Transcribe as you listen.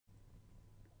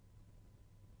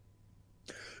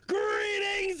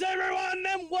Greetings, everyone,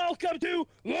 and welcome to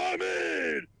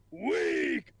the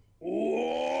Midweek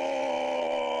War.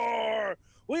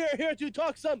 We are here to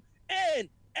talk some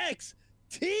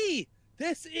NXT.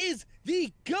 This is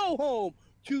the go home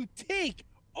to take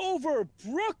over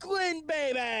Brooklyn,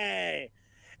 baby.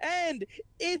 And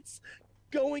it's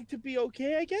going to be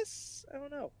okay, I guess. I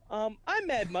don't know. I'm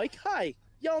Mad Mike. Hi,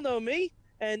 y'all know me,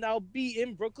 and I'll be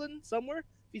in Brooklyn somewhere.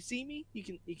 If you see me,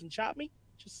 you can chop me.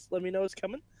 Just let me know it's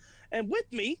coming. And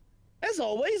with me, as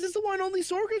always, is the one and only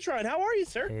Sorgatron. How are you,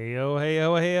 sir? Heyo,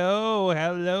 heyo, heyo.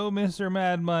 Hello, Mr.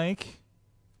 Mad Mike.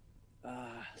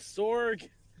 Sorg,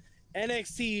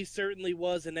 NXT certainly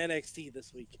was an NXT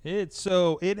this week. It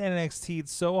NXT'd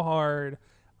so hard,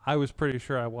 I was pretty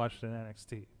sure I watched an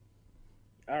NXT.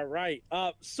 All right.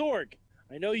 Sorg,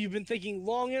 I know you've been thinking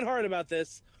long and hard about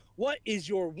this. What is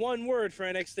your one word for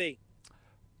NXT?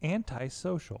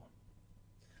 Antisocial.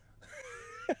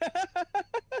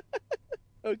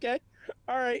 Okay.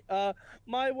 All right.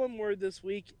 My one word this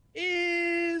week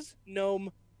is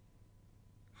gnome.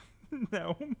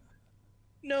 Gnome?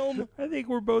 Gnome. I think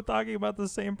we're both talking about the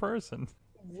same person.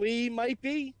 We might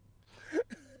be.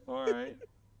 All right.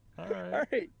 All right. All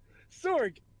right.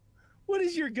 Sorg, what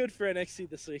is your good for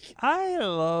NXT this week? I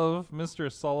love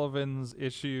Mr. Sullivan's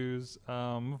issues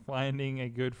finding a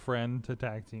good friend to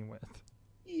tag team with.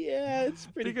 Yeah, it's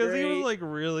pretty because great. He was like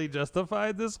really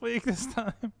justified this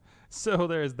time. So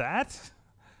there's that.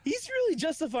 He's really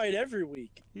justified every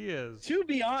week. He is. To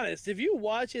be honest, if you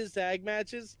watch his tag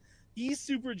matches, he's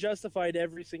super justified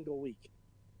every single week.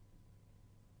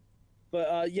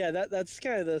 But yeah, that's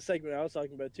kind of the segment I was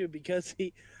talking about too, because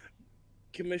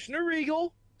Commissioner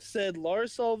Regal said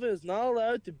Lars Sullivan is not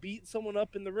allowed to beat someone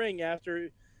up in the ring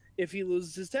if he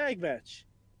loses his tag match.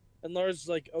 And Lars is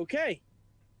like, okay,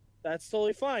 that's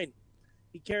totally fine.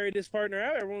 He carried his partner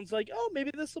out. Everyone's like, oh,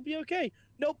 maybe this will be okay.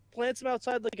 Nope, plants him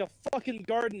outside like a fucking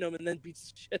garden gnome and then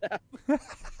beats the shit out.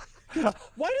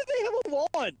 Why do they have a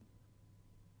lawn?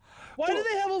 Why do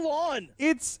they have a lawn?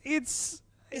 Is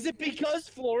it because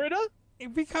Florida?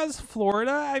 Because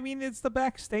Florida, I mean, it's the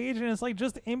backstage, and it's like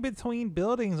just in between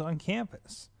buildings on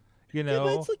campus. You know,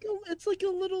 yeah, it's like a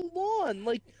little lawn.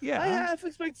 Like, yeah, I half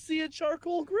expect to see a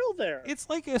charcoal grill there. It's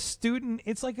like a student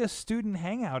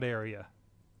hangout area.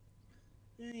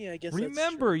 Yeah, I guess.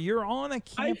 Remember, you're on a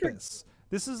campus.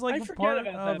 This is like part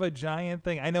of a giant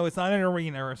thing. I know it's not an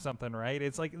arena or something, right?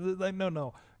 It's like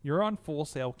no, you're on Full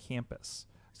Sail campus.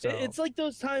 So it's like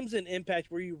those times in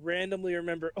Impact where you randomly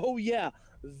remember, oh yeah,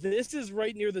 this is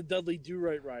right near the Dudley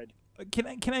Do-Right ride.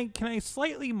 Can I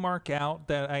slightly mark out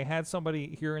that I had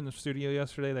somebody here in the studio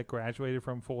yesterday that graduated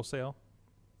from Full Sail?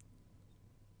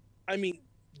 I mean,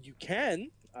 you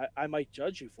can. I might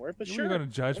judge you for it, but sure. You're going to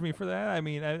judge me for that? I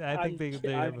mean, I think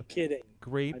they have a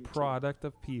great product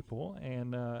of people,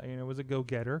 and it was a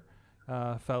go-getter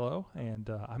fellow, and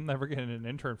I'm never getting an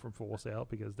intern from Full Sail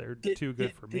because they're too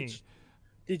good for me.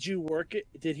 Did you work it?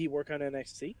 Did he work on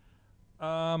NXT?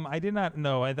 I did not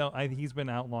know. He's been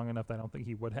out long enough that I don't think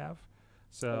he would have.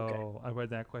 So I bet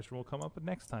that question will come up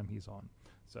next time he's on.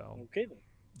 So okay, then.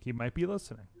 He might be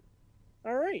listening.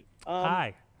 All right.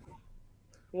 Hi.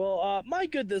 Well, my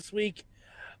good this week,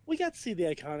 we got to see the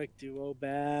iconic duo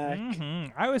back.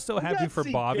 I was so happy for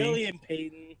Bobby. Billy and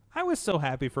Peyton. I was so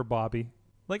happy for Bobby.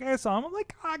 Like, I saw him, I'm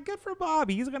like, good for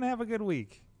Bobby. He's going to have a good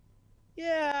week.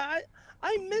 Yeah,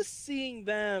 I miss seeing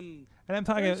them. And I'm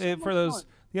talking, for those,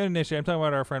 the uninitiated, I'm talking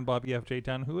about our friend Bobby F. J.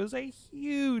 Town, who is a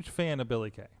huge fan of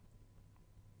Billy Kay.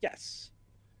 Yes.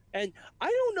 And I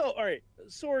don't know. All right,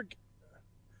 Sorg,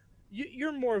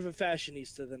 you're more of a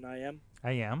fashionista than I am.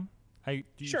 I am. Do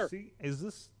you see? Is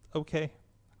this okay?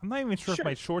 I'm not even sure if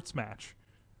my shorts match.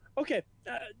 Okay,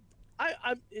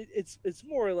 it's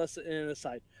more or less an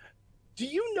aside. Do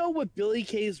you know what Billy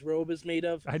Kay's robe is made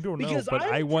of? I don't know, but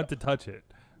I want to touch it.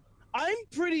 I'm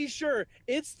pretty sure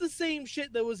it's the same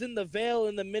shit that was in the veil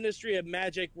in the Ministry of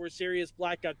Magic where Sirius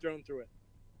Black got thrown through it.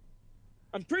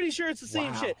 I'm pretty sure it's the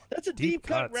same shit. That's a deep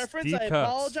cut reference. I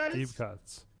apologize. Deep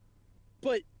cuts.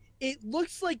 But it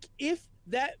looks like if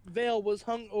that veil was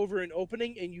hung over an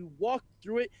opening and you walked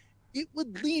through it, it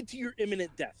would lead to your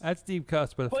imminent death. That's deep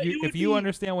cuts, but if you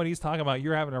understand what he's talking about,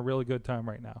 you're having a really good time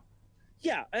right now.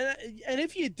 Yeah, and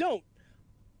if you don't,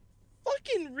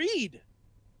 fucking read.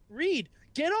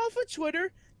 Get off of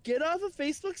Twitter. Get off of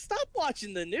Facebook. Stop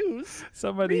watching the news.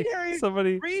 Somebody else.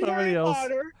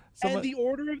 Potter and the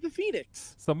Order of the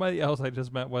Phoenix. Somebody else I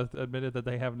just met with admitted that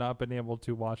they have not been able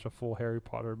to watch a full Harry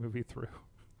Potter movie through.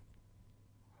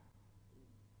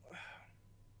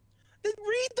 Then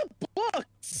read the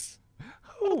books.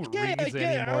 Who reads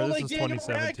anymore? This is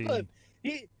 2017.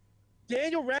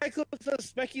 Daniel Radcliffe's a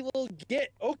specky little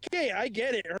git. Okay, I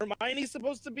get it. Hermione's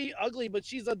supposed to be ugly, but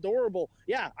she's adorable.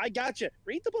 Yeah, I gotcha.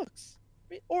 Read the books.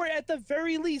 Or at the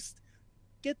very least,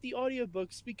 get the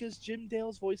audiobooks because Jim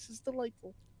Dale's voice is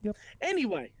delightful. Yep.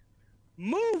 Anyway,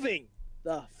 moving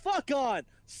the fuck on.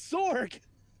 Sorg,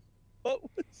 what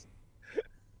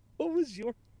was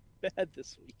your bad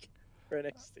this week for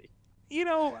NXT? You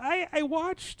know, I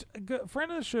watched a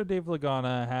friend of the show, Dave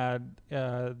Lagana,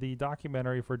 had the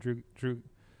documentary for Drew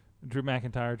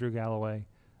McIntyre, Drew Galloway,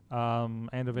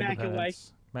 End of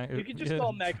Independence. You can just call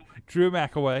him McAway. Drew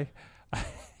McAway.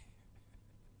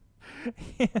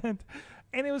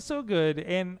 and it was so good.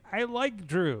 And I like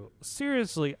Drew.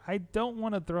 Seriously, I don't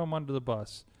want to throw him under the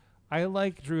bus. I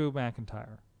like Drew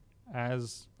McIntyre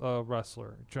as a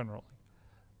wrestler generally.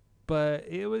 But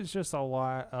it was just a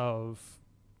lot of...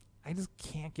 I just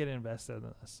can't get invested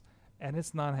in this. And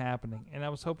it's not happening. And I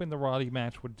was hoping the Roddy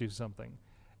match would do something.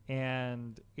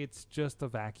 And it's just a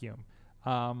vacuum.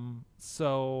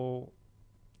 So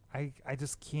I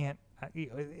just can't.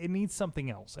 It needs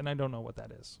something else. And I don't know what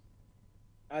that is.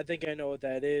 I think I know what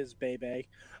that is, baby.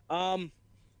 So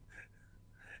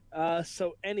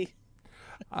any...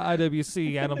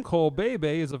 IWC Adam Cole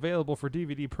Bebe is available for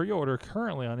DVD pre-order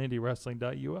currently on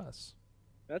IndieWrestling.us.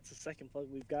 That's the second plug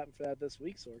we've gotten for that this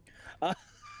week, Sorg.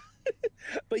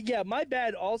 But yeah, my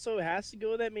bad also has to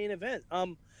go with that main event.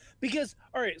 Because,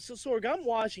 all right, so Sorg, I'm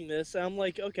watching this, and I'm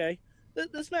like, okay,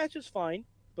 this match is fine,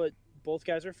 but both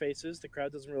guys are faces. The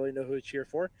crowd doesn't really know who to cheer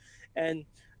for. And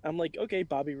I'm like, okay,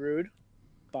 Bobby Roode.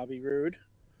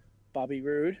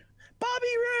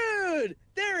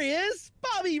 There he is,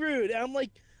 Bobby Roode. And I'm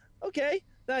like, okay.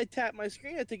 Then I tap my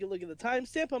screen. I take a look at the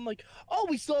timestamp. I'm like, oh,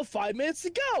 we still have 5 minutes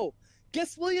to go.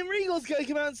 Guess William Regal's going to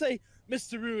come out and say,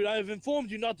 Mr. Roode, I have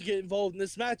informed you not to get involved in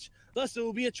this match. Thus, it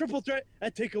will be a triple threat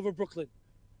at TakeOver Brooklyn.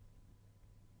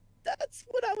 That's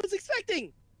what I was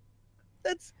expecting.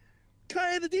 That's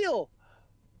kind of the deal.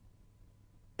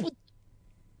 But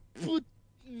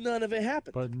none of it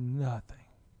happened. But nothing.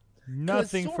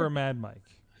 Nothing for Mad Mike.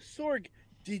 Sorg,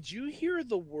 did you hear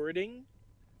the wording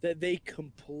that they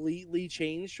completely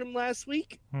changed from last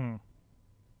week?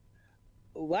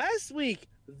 Last week,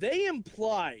 they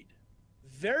implied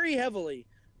very heavily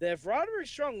that if Roderick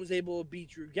Strong was able to beat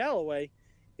Drew Galloway,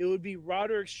 it would be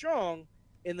Roderick Strong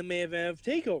in the main event of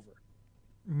TakeOver.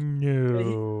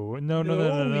 No.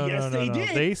 Yes, they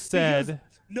did. They said...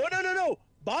 No.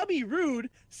 Bobby Roode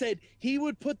said he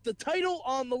would put the title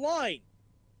on the line.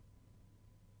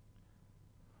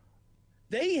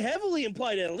 They heavily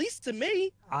implied it, at least to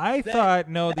me. I thought,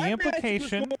 no, the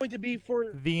implication... was going to be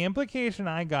for... The implication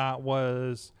I got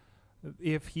was...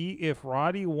 If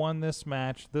Roddy won this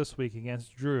match this week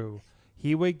against Drew,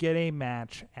 he would get a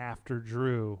match after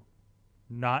Drew,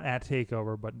 not at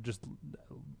TakeOver, but just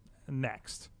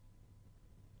next.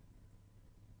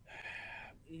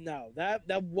 No,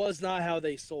 that was not how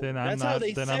they sold it. I'm not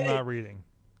reading.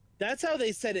 That's how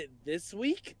they said it this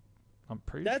week. I'm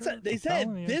pretty sure. They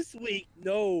said this week.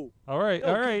 No. All right.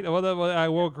 Well, I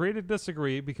will agree to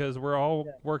disagree because we're all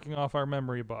working off our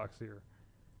memory box here.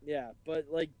 Yeah, but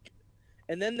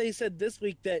and then they said this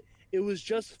week that it was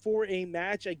just for a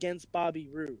match against Bobby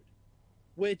Roode,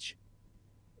 which,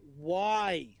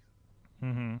 why?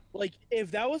 Mm-hmm.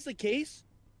 If that was the case,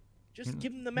 just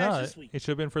give him the match this week. It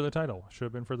should have been for the title.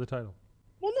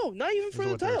 Well, no, not even for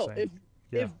the title.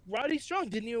 If Roddy Strong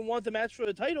didn't even want the match for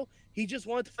the title, he just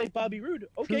wanted to fight Bobby Roode.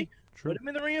 Okay, True. Put him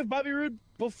in the ring of Bobby Roode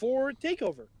before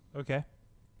TakeOver. Okay,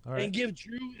 all right. And give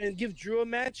Drew a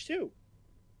match too.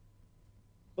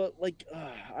 But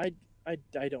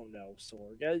I don't know,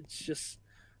 Sorg. It's just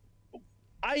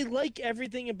I like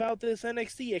everything about this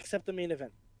NXT except the main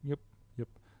event. Yep.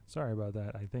 Sorry about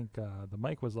that. I think the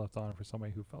mic was left on for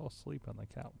somebody who fell asleep on the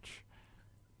couch.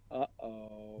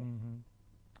 Uh-oh. Mm-hmm.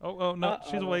 Oh no,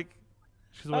 she's awake.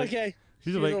 She's awake. Okay.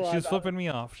 She's awake. She's flipping me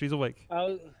off. She's awake. So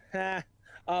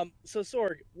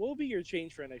Sorg, what will be your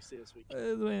change for NXT this week?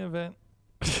 The main event.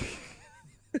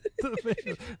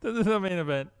 the main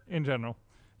event in general.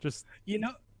 Just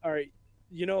all right.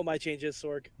 You know what my change is,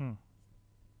 Sorg?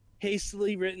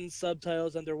 Hastily written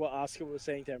subtitles under what Oscar was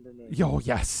saying to Ember Moon.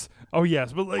 Yes. Oh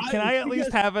yes, but can I at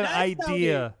least have an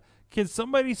idea? Can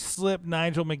somebody slip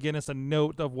Nigel McGuinness a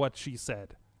note of what she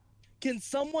said? Can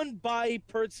someone buy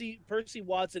Percy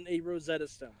Watson a Rosetta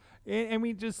Stone? I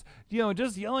mean, just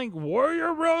yelling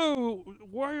warrior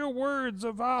words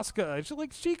of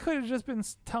Asuka. She could have just been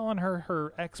telling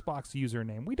her Xbox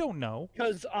username. We don't know.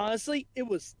 Because honestly, it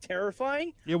was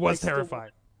terrifying. It was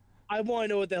terrifying. I want to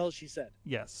know what the hell she said.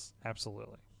 Yes,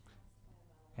 absolutely.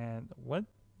 And what?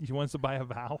 She wants to buy a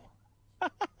vow?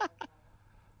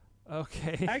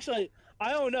 Okay. Actually,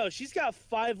 I don't know. She's got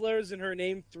 5 letters in her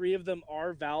name. 3 of them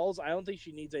are vowels. I don't think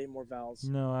she needs any more vowels.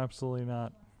 No, absolutely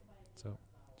not. So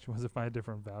she wants to find a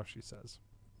different vowel, she says.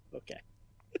 Okay.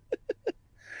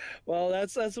 Well,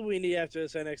 that's what we need after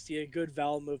this NXT, a good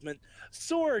vowel movement.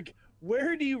 Sorg,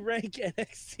 where do you rank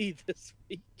NXT this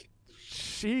week?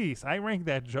 Jeez, I rank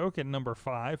that joke at number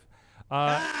 5.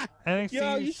 NXT.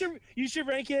 Yo, you should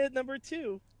rank it at number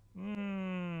 2.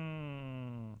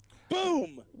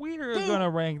 Boom. We are going to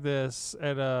rank this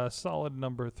at a solid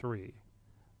number 3.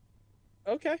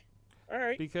 Okay. All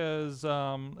right. Because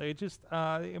it just,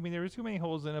 I mean, there were too many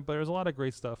holes in it, but there's a lot of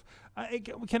great stuff.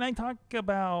 Can I talk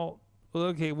about?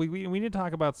 Okay, we need to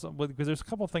talk about some, because there's a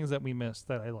couple things that we missed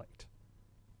that I liked.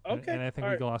 Okay. And I think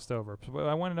we glossed over. But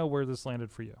I want to know where this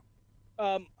landed for you.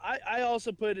 I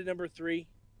also put it at number 3.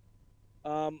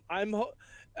 I'm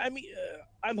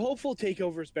hopeful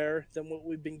Takeover's better than what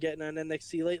we've been getting on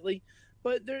NXT lately,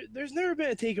 but there's never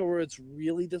been a Takeover that's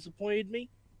really disappointed me.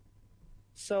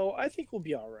 So I think we'll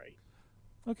be all right.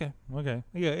 Okay.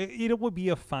 Yeah, it will be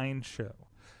a fine show.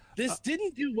 This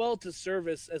didn't do well to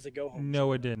service as a go-home.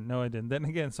 No, it didn't. Then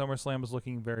again, SummerSlam was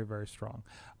looking very, very strong.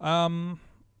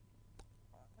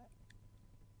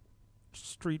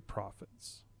 Street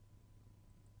Profits.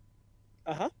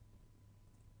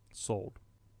 Sold.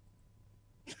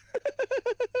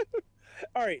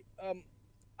 All right.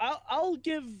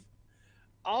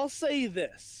 I'll say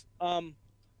this. The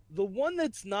one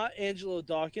that's not Angelo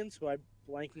Dawkins, who I'm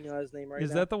blanking on his name right now.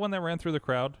 Is that the one that ran through the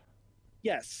crowd?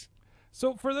 Yes.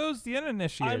 So for those the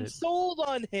uninitiated, I'm sold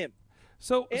on him.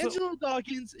 So Angelo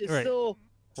Dawkins is still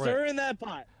stirring that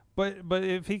pot. But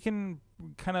if he can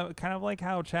kind of like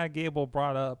how Chad Gable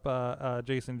brought up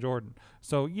Jason Jordan.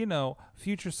 So,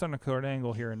 future son of Kurt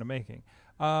Angle here in the making.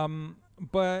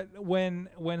 But when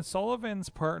Sullivan's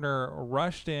partner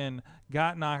rushed in,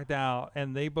 got knocked out,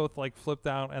 and they both flipped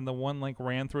out, and the one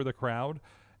ran through the crowd,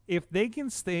 if they can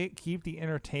keep the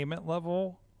entertainment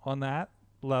level on that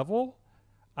level,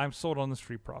 I'm sold on the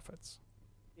Street Profits.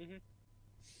 Mm-hmm.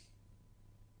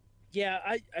 Yeah,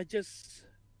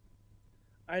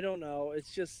 I don't know.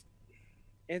 It's just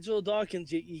Angelo Dawkins.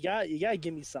 You gotta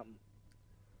give me something.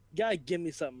 You gotta give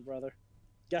me something, brother.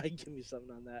 Gotta give me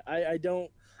something on that.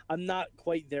 I'm not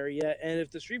quite there yet. And if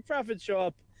the Street Profits show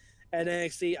up at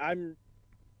NXT, I'm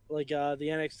the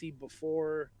NXT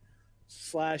before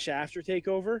 / after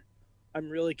Takeover. I'm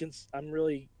really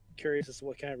curious as to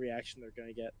what kind of reaction they're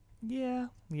gonna get. Yeah.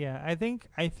 I think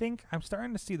I'm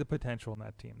starting to see the potential in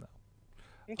that team, though.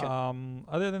 Okay.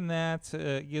 Other than that,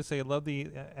 yes, I love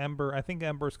the Ember. I think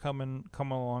Ember's coming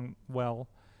along well.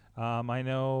 I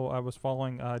know I was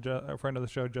following a friend of the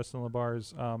show, Justin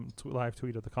Labar's live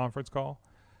tweet of the conference call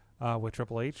with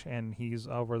Triple H, and he's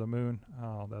over the moon.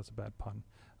 Oh, that's a bad pun.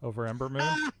 Over Ember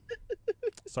Moon.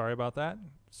 Sorry about that.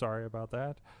 It's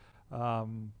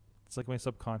like my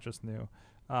subconscious knew.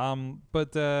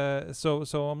 But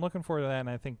so I'm looking forward to that, and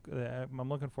I think I'm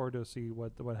looking forward to see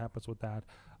what happens with that.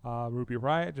 Ruby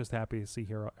Riott, just happy to see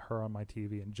her on my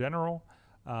TV in general.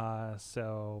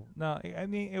 So no, I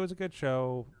mean, it was a good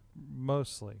show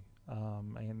mostly,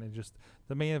 and it just,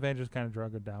 the main event just kind of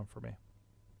drug it down for me.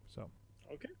 So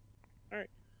okay, all right.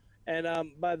 And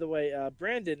by the way,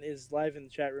 Brandon is live in the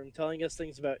chat room telling us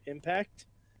things about Impact.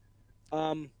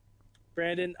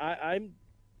 Brandon, I'm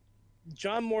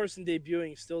John Morrison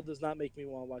debuting still does not make me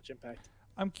want to watch Impact.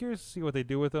 I'm curious to see what they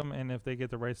do with them and if they get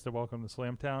the rights to welcome to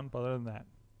Slamtown. But other than that,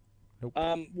 nope.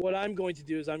 What I'm going to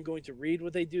do is I'm going to read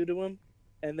what they do to him,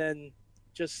 and then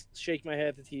just shake my head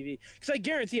at the TV, because I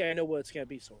guarantee I know what it's gonna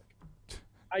be, Sorg.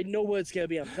 I know what it's gonna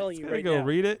be. I'm telling you right now. He's gonna go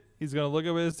read it. He's gonna look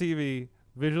up at his TV,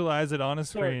 visualize it on his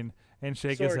screen, and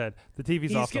shake his head. The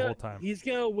TV's off the whole time. He's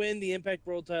gonna win the Impact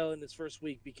World Title in his first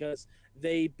week because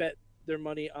they bet their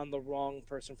money on the wrong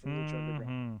person from Lucha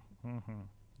Underground. Yep.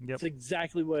 That's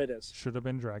exactly what it is. Should have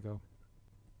been Drago.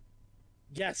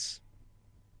 Yes,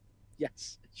 it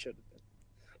should have been.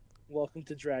 Welcome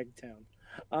to Dragtown.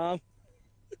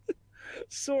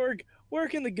 Sorg, where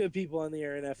can the good people on the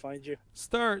internet find you?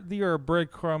 Start your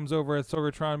breadcrumbs over at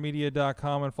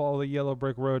sorgatronmedia.com and follow the yellow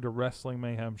brick road to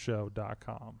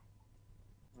wrestlingmayhemshow.com.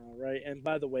 All right, and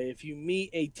by the way, if you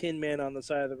meet a Tin Man on the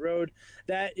side of the road,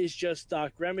 that is just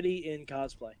Doc Remedy in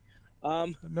cosplay.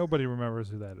 Nobody remembers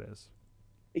who that is.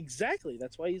 Exactly,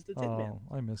 that's why he's the Tin Man.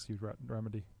 Oh, I miss you,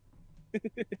 Remedy.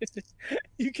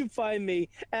 You can find me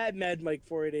at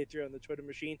MadMike4883 on the Twitter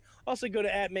machine. Also go to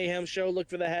 @MayhemShow, look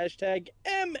for the hashtag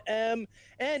MM.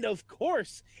 And of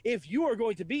course, if you are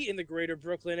going to be in the greater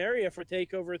Brooklyn area for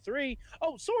Takeover 3,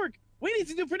 Sorg, we need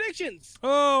to do predictions.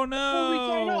 Oh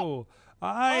no!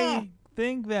 I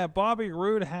think that Bobby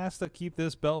Roode has to keep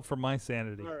this belt for my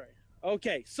sanity. All right.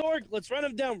 Okay, Sorg, let's run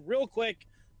them down real quick,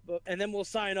 and then we'll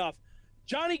sign off.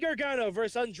 Johnny Gargano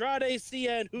versus Andrade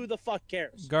Cien. Who the fuck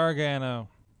cares? Gargano.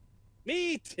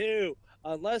 Me too.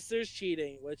 Unless there's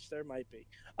cheating, which there might be.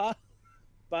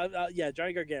 Yeah,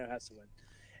 Johnny Gargano has to win.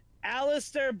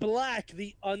 Aleister Black,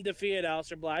 the undefeated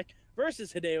Aleister Black,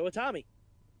 versus Hideo Itami.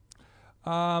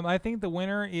 I think the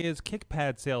winner is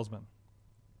Kickpad Salesman.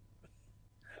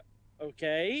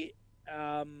 Okay.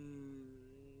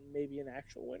 Maybe an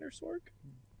actual winner, Sorg?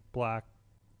 Black.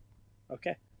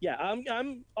 Okay. Yeah, I'm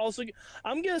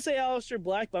gonna say Aleister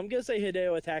Black, but I'm gonna say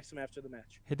Hideo attacks him after the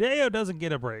match. Hideo doesn't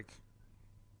get a break.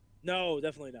 No,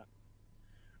 definitely not.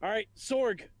 All right,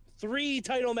 Sorg, 3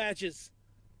 title matches.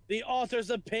 The Authors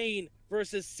of Pain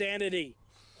versus Sanity.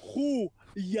 Who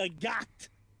you got?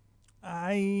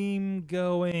 I'm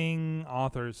going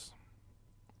Authors.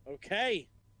 Okay.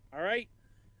 All right.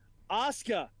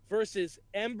 Asuka versus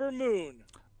Ember Moon.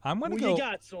 I'm going to go. Who you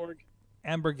got, Sorg?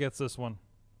 Ember gets this one.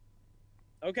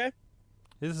 Okay.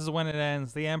 This is when it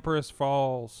ends. The Empress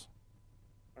falls.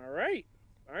 All right.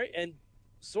 All right. And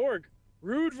Sorg,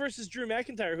 Rude versus Drew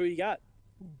McIntyre. Who you got?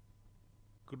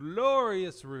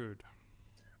 Glorious Rude.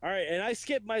 All right. And I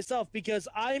skipped myself because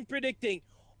I'm predicting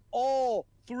all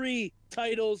 3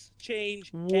 titles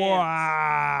change hands.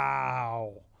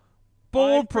 Wow.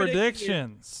 Bold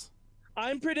predictions.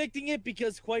 I'm predicting it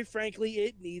because, quite frankly,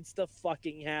 it needs to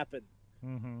fucking happen.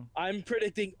 Mm-hmm. I'm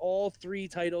predicting all 3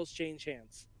 titles change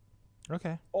hands.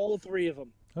 Okay. All 3 of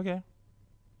them. Okay.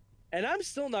 And I'm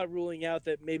still not ruling out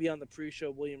that maybe on the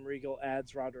pre-show, William Regal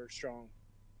adds Roderick Strong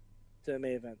to the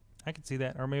main event. I can see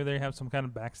that, or maybe they have some kind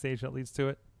of backstage that leads to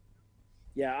it.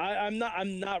 Yeah, I'm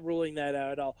not ruling that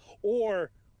out at all.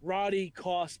 Or Roddy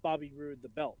costs Bobby Roode the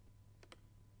belt,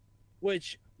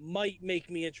 which might make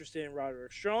me interested in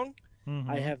Roderick Strong.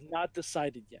 Mm-hmm. I have not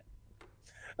decided yet.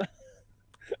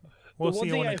 We'll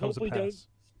see when it comes to pass.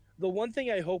 The one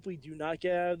thing I hope we do not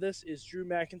get out of this is Drew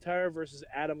McIntyre versus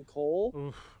Adam Cole.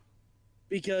 Oof.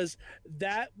 Because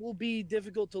that will be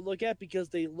difficult to look at because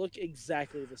they look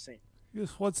exactly the same.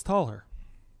 What's taller?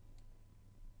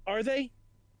 Are they?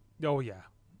 Oh, yeah.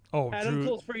 Oh, Adam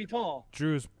Cole's pretty tall.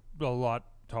 Drew's a lot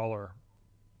taller.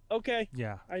 Okay.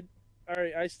 Yeah. All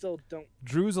right, I still don't.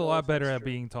 Drew's a lot better at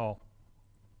being tall.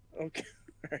 Okay.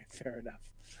 All right, fair enough.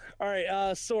 All right,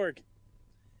 Sorg.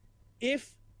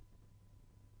 If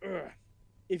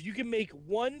you can make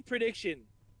one prediction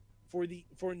for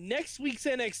next week's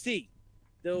NXT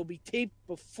that will be taped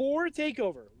before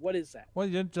Takeover, what is that? Well,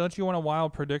 don't you want a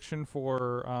wild prediction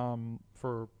for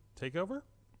Takeover?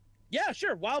 Yeah,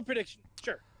 sure. Wild prediction.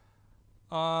 Sure.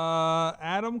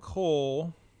 Adam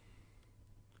Cole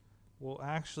will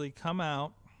actually come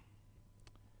out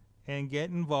and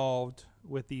get involved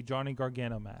with the Johnny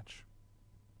Gargano match.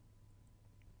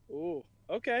 Ooh,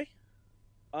 okay.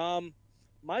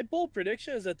 My bold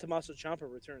prediction is that Tommaso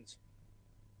Ciampa returns.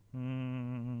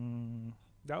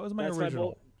 That was my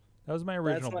original. That was my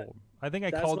original bold. I think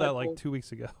I called that like 2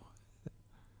 weeks ago.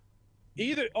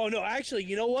 Oh no, actually,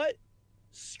 you know what?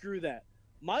 Screw that.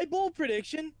 My bold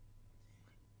prediction: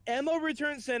 Emma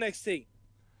returns to NXT.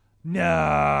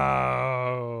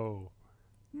 No.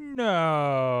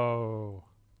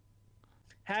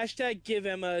 Hashtag give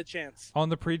Emma a chance. On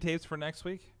the pre-tapes for next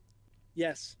week?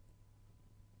 Yes.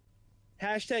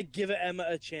 Hashtag give Emma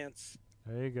a chance.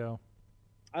 There you go.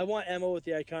 I want Emma with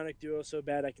the iconic duo so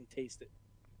bad I can taste it.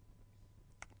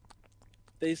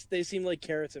 They seem like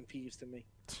carrots and peas to me.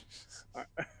 All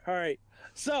right.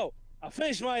 So, I'll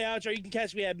finish my outro. You can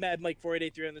catch me at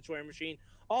MadMike4883 on the Twitter machine.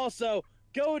 Also,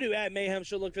 go to @Mayhem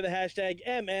Show. Look for the hashtag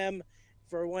MM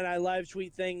for when I live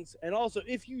tweet things. And also,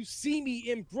 if you see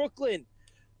me in Brooklyn,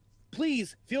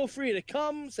 please feel free to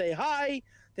come, say hi,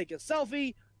 take a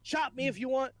selfie, chop me if you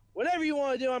want. Whatever you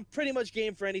want to do, I'm pretty much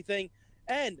game for anything.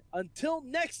 And until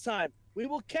next time, we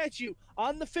will catch you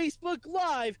on the Facebook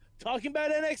Live talking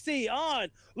about NXT on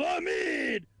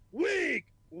the Midweek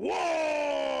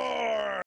War!